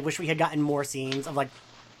complaint would be I wish we had gotten more scenes of like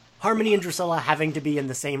Harmony and Drusilla having to be in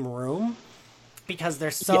the same room, because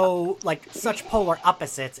they're so like such polar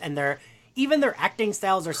opposites, and even their acting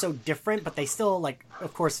styles are so different, but they still like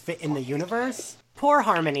of course fit in the universe. Poor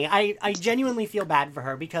Harmony. I genuinely feel bad for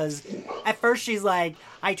her, because at first she's like,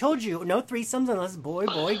 I told you, no threesomes unless boy,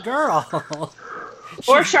 girl.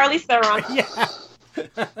 Or Charlize Theron. Yeah.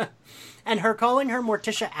 And her calling her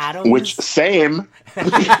Morticia Addams. Which, same.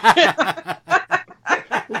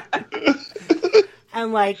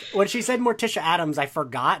 And like, when she said Morticia Addams, I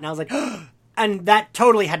forgot, and I was like, and that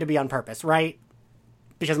totally had to be on purpose, right?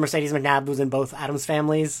 Because Mercedes McNabb was in both Addams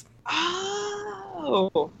families.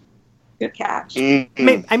 Oh. Good catch.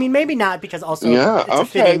 Mm-hmm. I mean, maybe not, because also Yeah, it's a okay,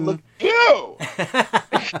 fitting... look you!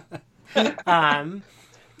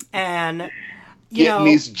 And, Getting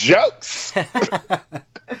these jokes.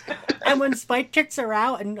 And when Spike kicks her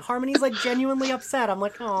out and Harmony's like genuinely upset, I'm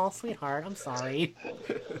like, oh, sweetheart, I'm sorry.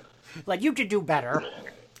 Like, you could do better.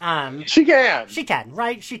 She can. She can,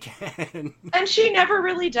 right? She can. And she never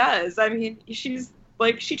really does. I mean, she's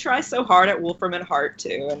like she tries so hard at Wolfram and Hart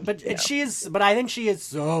too. And, But but I think she is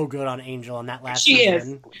so good on Angel in that last she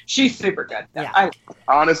season. is. She's super good. Yeah.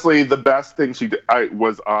 Honestly, the best thing she did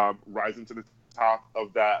was rising to the top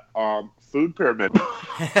of that food pyramid.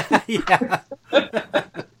 Yeah.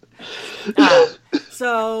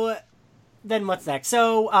 So then what's next?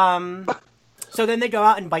 So then they go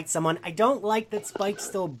out and bite someone. I don't like that Spike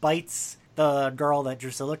still bites the girl that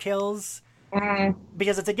Drusilla kills.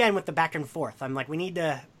 Because it's again with the back and forth. I'm like, we need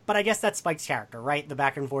to, but I guess that's Spike's character, right? The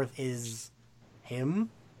back and forth is him,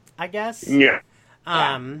 I guess. Yeah.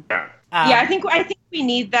 I think we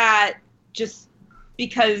need that just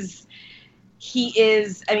because he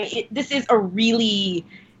is. I mean, this is a really,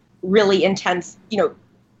 really intense,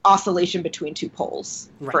 oscillation between two poles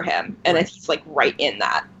for him, and he's like right in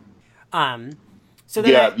that. So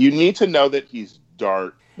then you need to know that he's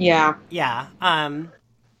dark. Yeah. Yeah.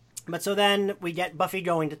 But so then we get Buffy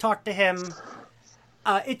going to talk to him.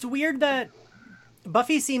 It's weird that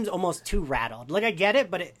Buffy seems almost too rattled. Like, I get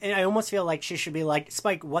it, but I almost feel like she should be like,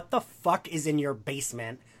 Spike, what the fuck is in your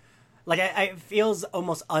basement? Like, it feels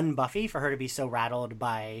almost un-Buffy for her to be so rattled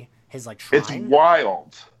by his, like, shrine. It's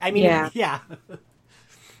wild. I mean, yeah.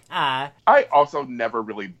 I also never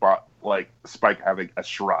really bought, like, Spike having a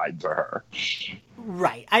shrine to her.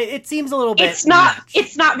 Right. It seems a little bit It's not much.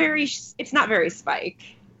 It's not very Spike.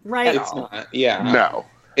 Right. It's not. Yeah. No.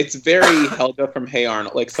 It's very Helga from Hey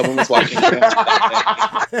Arnold. Like, someone was watching Hey Arnold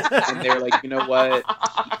that day, and they were like, you know what?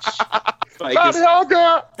 Not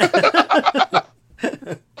Helga!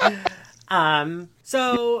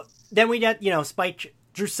 So then we get, Spike,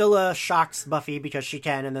 Drusilla shocks Buffy because she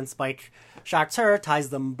can, and then Spike shocks her, ties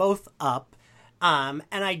them both up. And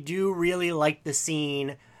I do really like the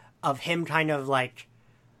scene of him kind of like,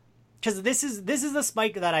 because this is the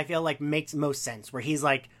Spike that I feel like makes most sense, where he's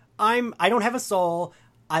like, I don't have a soul,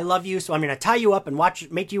 I love you, so I'm gonna tie you up and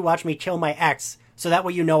make you watch me kill my ex, so that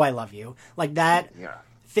way I love you. Like, that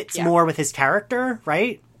fits more with his character,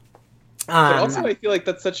 right? But also, I feel like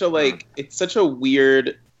that's such a it's this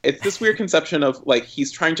weird conception of like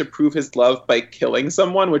he's trying to prove his love by killing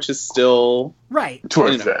someone, which is still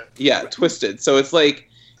twisted. Twisted. So it's like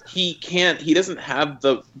he doesn't have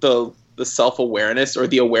the self-awareness or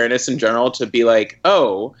the awareness in general to be like,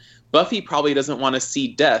 oh, Buffy probably doesn't want to see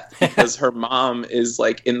death because her mom is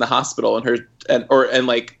like in the hospital and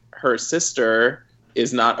like her sister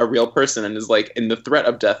is not a real person and is like in the threat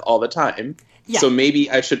of death all the time. Yeah. So maybe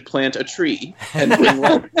I should plant a tree and bring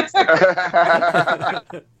life.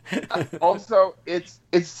 Also, it's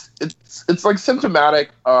like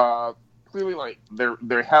symptomatic. Clearly, like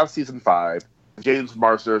they have season 5. James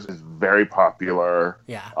Marsters is very popular.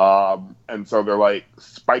 Yeah. And so they're like,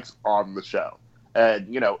 Spike's on the show. And,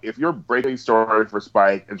 if you're breaking story for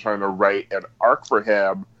Spike and trying to write an arc for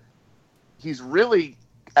him, he's really,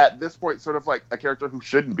 at this point, sort of like a character who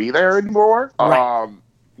shouldn't be there anymore. Right.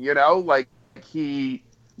 Like, he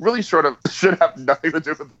really sort of should have nothing to do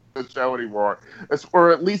with the show anymore.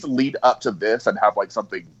 Or at least lead up to this and have, like,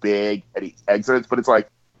 something big and he exits. But it's like,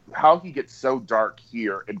 how he gets so dark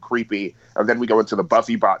here and creepy, and then we go into the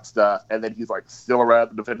Buffy bot stuff, and then he's like still around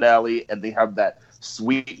in the finale, and they have that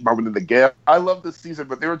sweet moment in the gift. I love this season,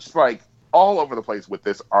 but they were just like all over the place with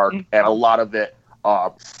this arc, and a lot of it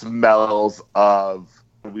smells of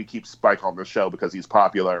we keep Spike on the show because he's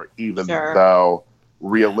popular, even though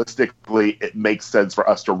realistically it makes sense for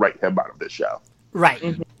us to write him out of this show. Right.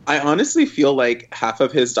 Mm-hmm. I honestly feel like half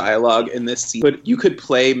of his dialogue in this scene, you could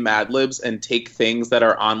play Mad Libs and take things that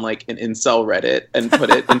are on like an incel Reddit and put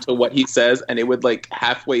it into what he says, and it would like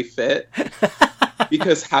halfway fit.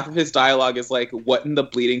 Because half of his dialogue is like, what in the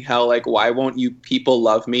bleeding hell? Like, why won't you people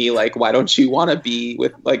love me? Like, why don't you want to be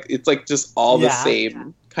with, like, it's like just all the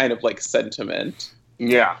same kind of like sentiment.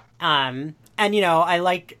 Yeah. And I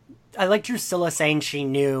like Drusilla saying she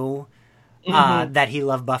knew that he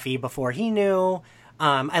loved Buffy before he knew.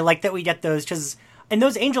 I like that we get those, because in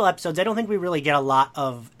those Angel episodes, I don't think we really get a lot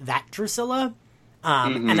of that Drusilla.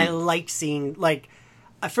 And I like seeing, like,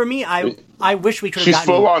 for me, I wish we could have gotten... She's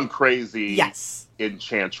full on crazy. Yes.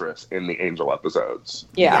 Enchantress in the Angel episodes.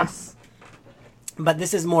 Yeah. Yes. But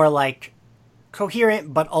this is more, like,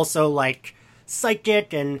 coherent, but also, like,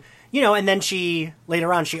 psychic, and, and then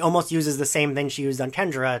later on, she almost uses the same thing she used on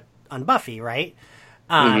Kendra on Buffy, right?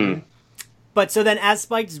 But so then as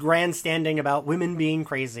Spike's grandstanding about women being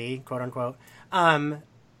crazy, quote unquote,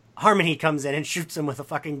 Harmony comes in and shoots him with a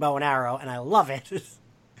fucking bow and arrow, and I love it.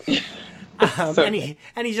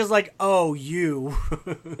 And he's just like, oh, you.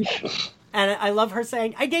 And I love her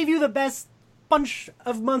saying, I gave you the best bunch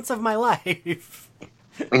of months of my life.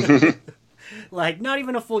 Like, not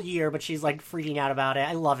even a full year, but she's like freaking out about it.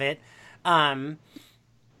 I love it.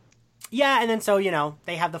 Yeah, and then so,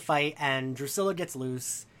 they have the fight, and Drusilla gets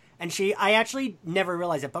loose. And I actually never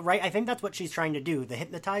realized it, but right, I think that's what she's trying to do, the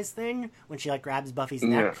hypnotize thing, when she, grabs Buffy's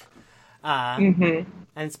neck. And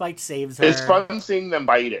Spike saves her. It's fun seeing them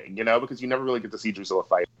fighting, because you never really get to see Drusilla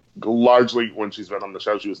fight. Largely, when she's been on the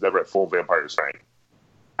show, she was never at full vampire strength.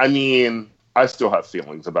 I mean, I still have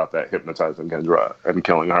feelings about that hypnotizing Kendra and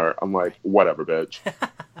killing her. I'm like, whatever, bitch.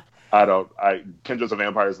 Kendra's a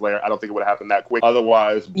vampire slayer. I don't think it would have happened that quick.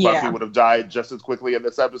 Otherwise, Buffy would have died just as quickly in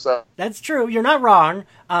this episode. That's true. You're not wrong.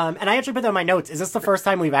 And I actually put that in my notes. Is this the first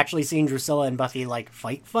time we've actually seen Drusilla and Buffy,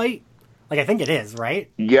 fight? I think it is, right?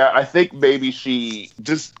 Yeah, I think maybe she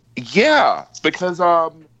just... Yeah, because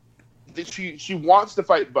she wants to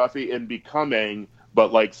fight Buffy in Becoming,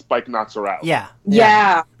 but, Spike knocks her out. Yeah.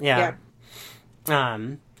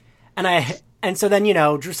 And so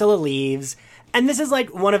then, Drusilla leaves... And this is,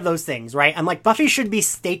 one of those things, right? I'm like, Buffy should be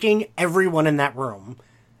staking everyone in that room.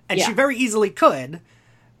 And she very easily could.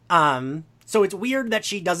 So it's weird that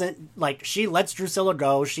she doesn't, she lets Drusilla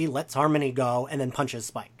go, she lets Harmony go, and then punches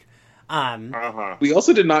Spike. We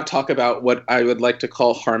also did not talk about what I would like to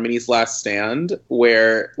call Harmony's last stand,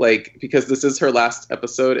 where, because this is her last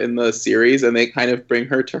episode in the series, and they kind of bring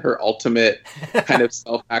her to her ultimate kind of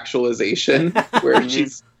self-actualization, where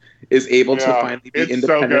she's... is able to finally be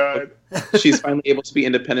independent. She's finally able to be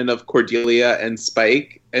independent of Cordelia and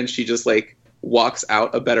Spike, and she just walks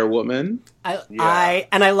out a better woman. I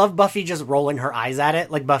love Buffy just rolling her eyes at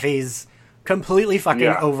it. Buffy's completely fucking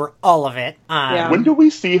over all of it. When do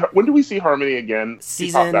we see Harmony again?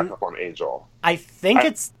 Season back up on Angel. I think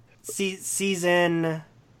it's season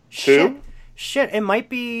 2. Shit, it might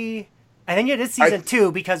be. I think it is season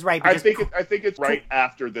 2 because I think it's right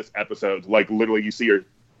after this episode. Literally, you see her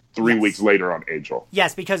 3 weeks later on Angel.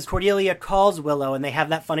 Yes, because Cordelia calls Willow and they have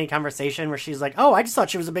that funny conversation where she's like, oh, I just thought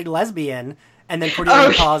she was a big lesbian. And then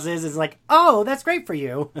Cordelia pauses and is like, oh, that's great for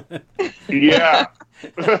you. Yeah.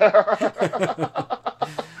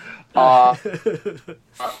 Oh,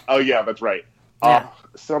 yeah, that's right.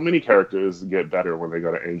 So many characters get better when they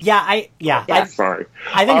go to Angel. Sorry.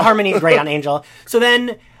 I think Harmony's great on Angel. So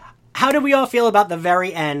then... How did we all feel about the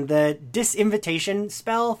very end? The disinvitation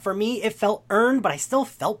spell, for me, it felt earned, but I still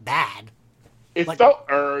felt bad. It felt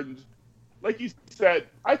earned. Like you said,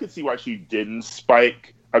 I could see why she didn't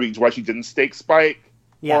stake Spike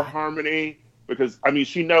or Harmony. Because,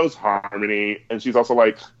 she knows Harmony, and she's also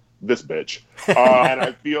like, this bitch. And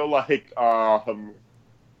I feel like, her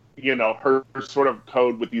sort of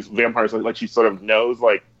code with these vampires, she sort of knows,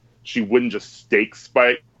 she wouldn't just stake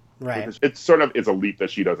Spike. Right. It sort of is a leap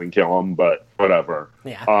that she doesn't kill him, but whatever.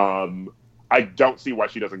 Yeah. I don't see why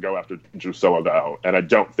she doesn't go after Drusilla, though. And I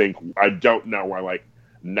don't know why,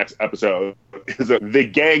 next episode is the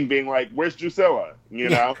gang being like, where's Drusilla?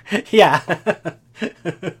 Yeah.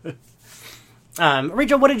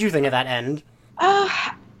 Rachel, what did you think of that end?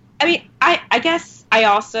 I guess I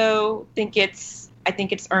also think it's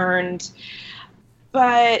earned.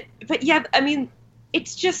 But yeah,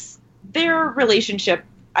 it's just their relationship,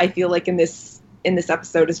 I feel like in this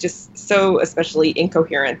episode is just so especially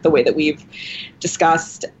incoherent the way that we've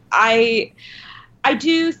discussed. I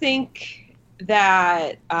do think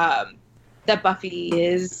that that Buffy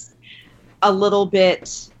is a little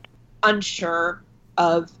bit unsure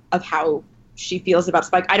of how she feels about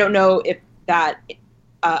Spike. I don't know if that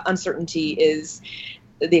uncertainty is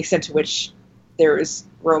the extent to which there's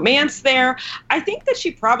romance there. I think that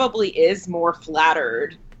she probably is more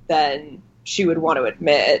flattered than she would want to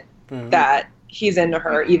admit that he's into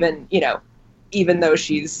her, even though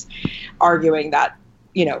she's arguing that,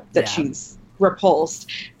 she's repulsed.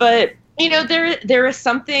 But, there is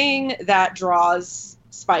something that draws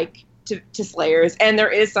Spike to Slayers, and there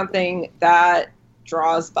is something that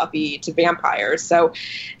draws Buffy to vampires. So,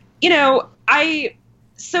 so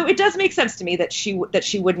it does make sense to me that she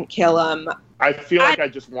wouldn't kill him. I feel like I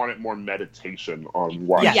just wanted more meditation on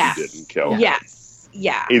why she didn't kill him. Yes.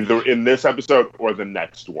 Yeah. Either in this episode or the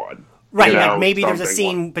next one. Right, maybe there's a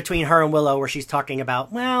scene between her and Willow where she's talking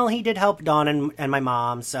about, well, he did help Dawn and my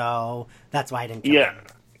mom, so that's why I didn't kill him.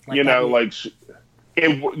 That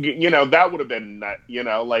would have been,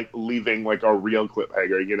 leaving, a real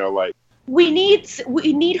cliffhanger, We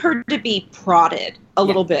need her to be prodded a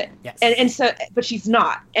little bit. Yes. And so, but she's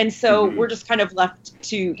not. And so we're just kind of left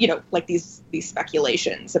to, these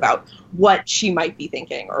speculations about what she might be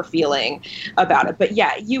thinking or feeling about it. But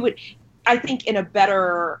yeah, I think in a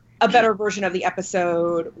better version of the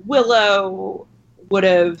episode, Willow would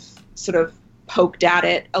have sort of poked at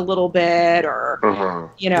it a little bit or,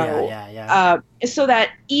 so that,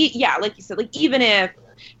 like you said, even if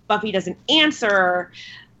Buffy doesn't answer,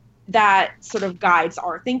 that sort of guides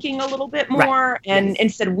our thinking a little bit more, and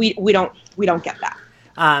instead we don't get that.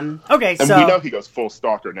 Okay, and so we know he goes full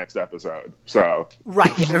stalker next episode. So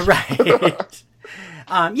right. Because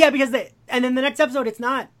and then the next episode, it's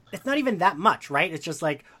not even that much, right? It's just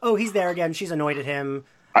like, oh, he's there again. She's annoyed at him.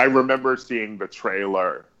 I remember seeing the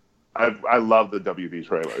trailer. I love the WB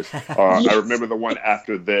trailers. Yes. I remember the one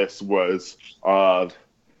after this was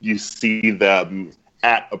you see them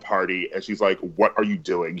at a party, and she's like, "What are you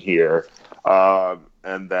doing here?"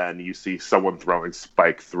 And then you see someone throwing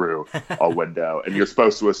Spike through a window, and you're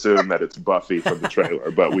supposed to assume that it's Buffy from the trailer,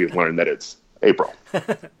 but we've learned that it's April.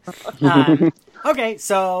 Okay,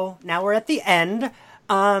 so now we're at the end.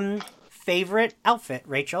 Favorite outfit,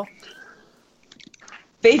 Rachel?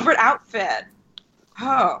 Favorite outfit?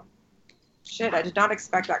 Oh, shit, I did not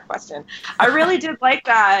expect that question. I really did like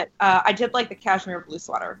that. I did like the cashmere blue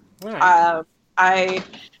sweater. All right.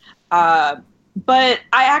 But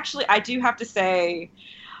I do have to say,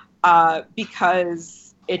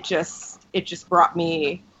 because it just brought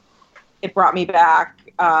me back.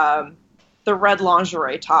 The red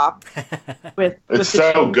lingerie top It's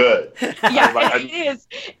so good. Yeah, it is.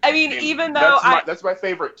 I mean, even though that's my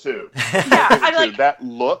favorite too. Yeah, I like that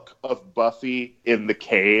look of Buffy in the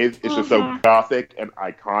cave is just so gothic and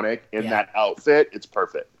iconic in that outfit. It's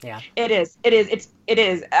perfect. Yeah, it is. It is.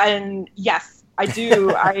 And yes, I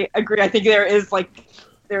do. I agree. I think there's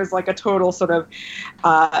like a total sort of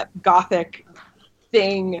gothic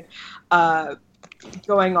thing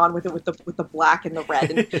going on with it, with the black and the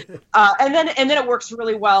red, and then it works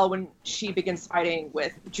really well when she begins fighting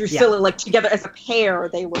with Drusilla. Like together as a pair,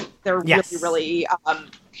 they're really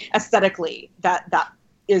aesthetically that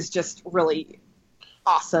is just really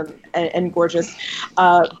awesome and gorgeous.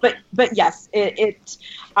 But yes,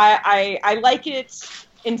 I like it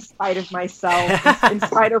in spite of myself, in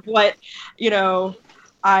spite of what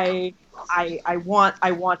I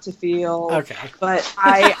want to feel. Okay. But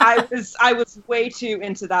I was way too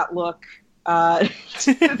into that look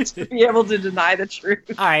to be able to deny the truth.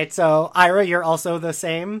 All right, so Ira, you're also the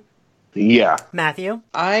same. Yeah. Matthew?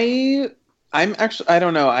 I'm actually, I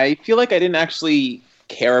don't know. I feel like I didn't actually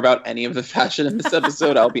care about any of the fashion in this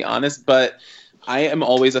episode, I'll be honest, but I am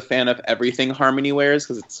always a fan of everything Harmony wears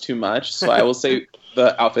because it's too much. So I will say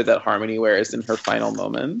the outfit that Harmony wears in her final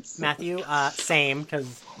moments. Matthew, same,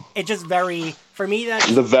 because it just for me,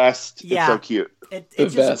 that's... The vest, yeah, it's so cute. The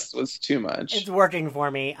vest was too much. It's working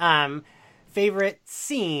for me. Favorite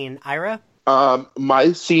scene, Ira?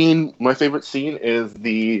 My favorite scene is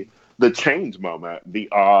the change moment. The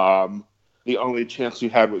only chance you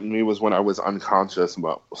had with me was when I was unconscious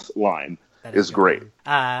line is great.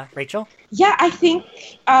 Rachel? Yeah, I think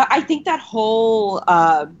that whole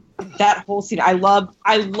scene. I love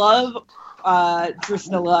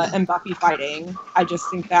Drusilla and Buffy fighting. I just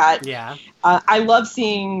think that I love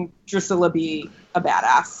seeing Drusilla be a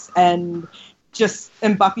badass and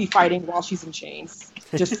Buffy fighting while she's in chains.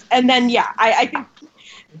 And then I think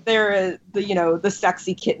there is the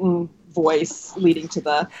sexy kitten voice leading to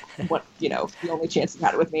the only chance you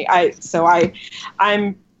had it with me.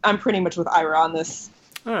 I'm pretty much with Ira on this.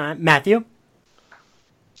 All right, Matthew?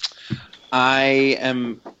 I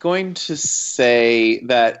am going to say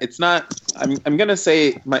that it's not. I'm going to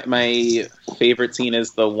say my favorite scene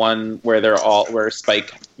is the one where where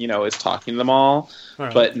Spike, is talking to them all,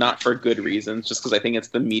 but not for good reasons. Just because I think it's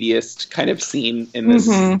the meatiest kind of scene in this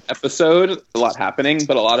episode. A lot happening,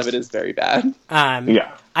 but a lot of it is very bad.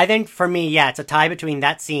 I think for me, it's a tie between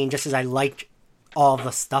that scene, just as I liked all the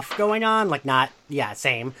stuff going on, like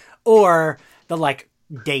same, or the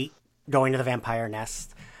date going to the vampire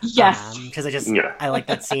nest. Yes, because I like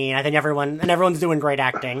that scene. I think everyone's doing great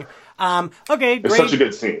acting. Okay, great. It's such a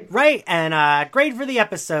good scene, right? And great for the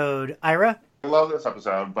episode, Ira. I love this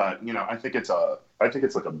episode, but I think it's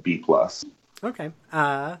like a B+. Okay,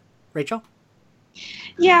 Rachel.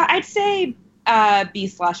 Yeah, I'd say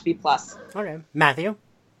B/B+. Okay, Matthew.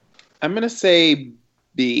 I'm gonna say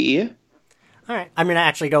B. All right, I'm going to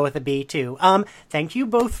actually go with a B, too. Thank you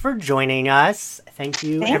both for joining us. Thank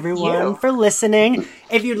you, everyone, for listening.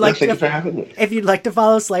 If you'd like Thank you for having me. If you'd like to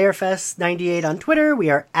follow SlayerFest98 on Twitter, we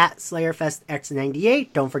are at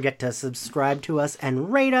SlayerFestX98. Don't forget to subscribe to us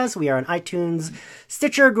and rate us. We are on iTunes,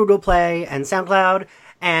 Stitcher, Google Play, and SoundCloud.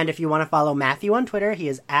 And if you want to follow Matthew on Twitter, he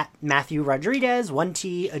is at Matthew Rodriguez, 1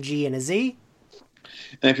 T, a G, and a Z.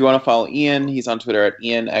 And if you want to follow Ian, he's on Twitter at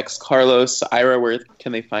IanXCarlos. Ira, where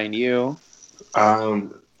can they find you? At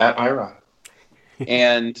Ira.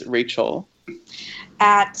 And Rachel?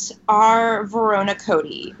 At R Verona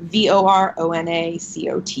Cody,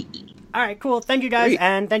 VORONACOTE. All right, cool. Thank you guys,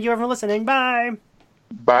 and thank you everyone for listening. Bye.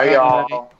 Bye, y'all.